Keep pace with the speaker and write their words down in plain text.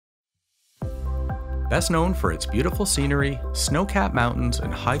Best known for its beautiful scenery, snow-capped mountains,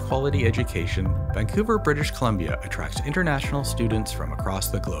 and high-quality education, Vancouver, British Columbia attracts international students from across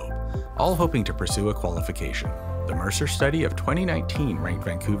the globe, all hoping to pursue a qualification. The Mercer study of 2019 ranked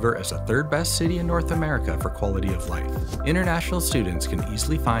Vancouver as the third best city in North America for quality of life. International students can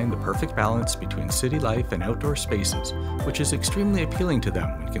easily find the perfect balance between city life and outdoor spaces, which is extremely appealing to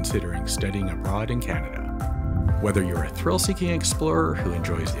them when considering studying abroad in Canada. Whether you're a thrill-seeking explorer who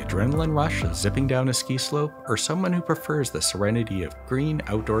enjoys the adrenaline rush of zipping down a ski slope, or someone who prefers the serenity of green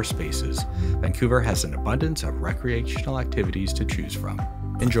outdoor spaces, Vancouver has an abundance of recreational activities to choose from.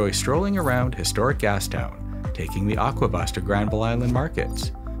 Enjoy strolling around historic Gastown, taking the aqua bus to Granville Island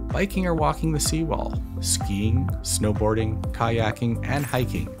Markets, biking or walking the seawall, skiing, snowboarding, kayaking, and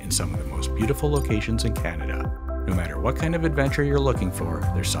hiking in some of the most beautiful locations in Canada. No matter what kind of adventure you're looking for,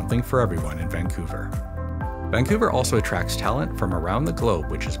 there's something for everyone in Vancouver. Vancouver also attracts talent from around the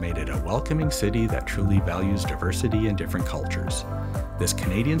globe, which has made it a welcoming city that truly values diversity and different cultures. This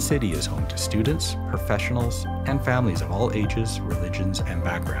Canadian city is home to students, professionals, and families of all ages, religions, and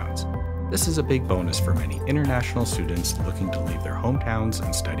backgrounds. This is a big bonus for many international students looking to leave their hometowns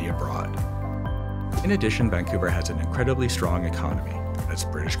and study abroad. In addition, Vancouver has an incredibly strong economy. As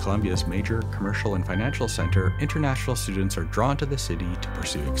British Columbia's major commercial and financial center, international students are drawn to the city to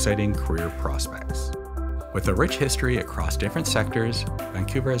pursue exciting career prospects. With a rich history across different sectors,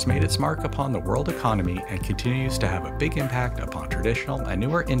 Vancouver has made its mark upon the world economy and continues to have a big impact upon traditional and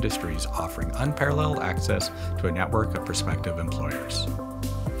newer industries, offering unparalleled access to a network of prospective employers.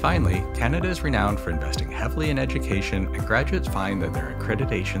 Finally, Canada is renowned for investing heavily in education, and graduates find that their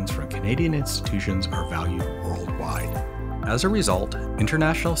accreditations from Canadian institutions are valued worldwide. As a result,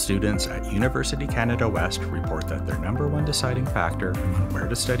 international students at University Canada West report that their #1 deciding factor on where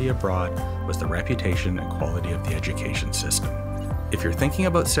to study abroad was the reputation and quality of the education system. If you're thinking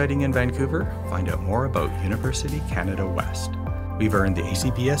about studying in Vancouver, find out more about University Canada West. We've earned the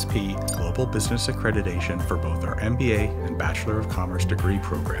ACBSP Global Business Accreditation for both our MBA and Bachelor of Commerce degree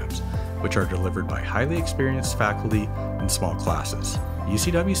programs, which are delivered by highly experienced faculty in small classes.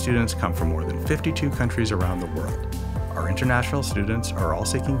 UCW students come from more than 52 countries around the world. Our international students are all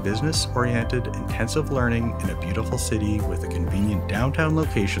seeking business-oriented, intensive learning in a beautiful city with a convenient downtown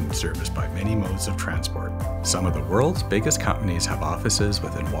location serviced by many modes of transport. Some of the world's biggest companies have offices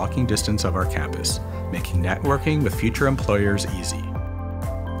within walking distance of our campus, making networking with future employers easy.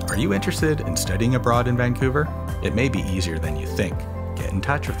 Are you interested in studying abroad in Vancouver? It may be easier than you think. Get in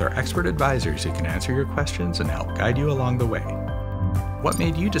touch with our expert advisors who can answer your questions and help guide you along the way. What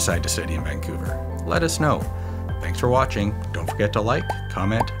made you decide to study in Vancouver? Let us know. Thanks for watching. Don't forget to like,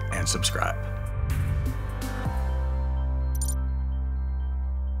 comment, and subscribe.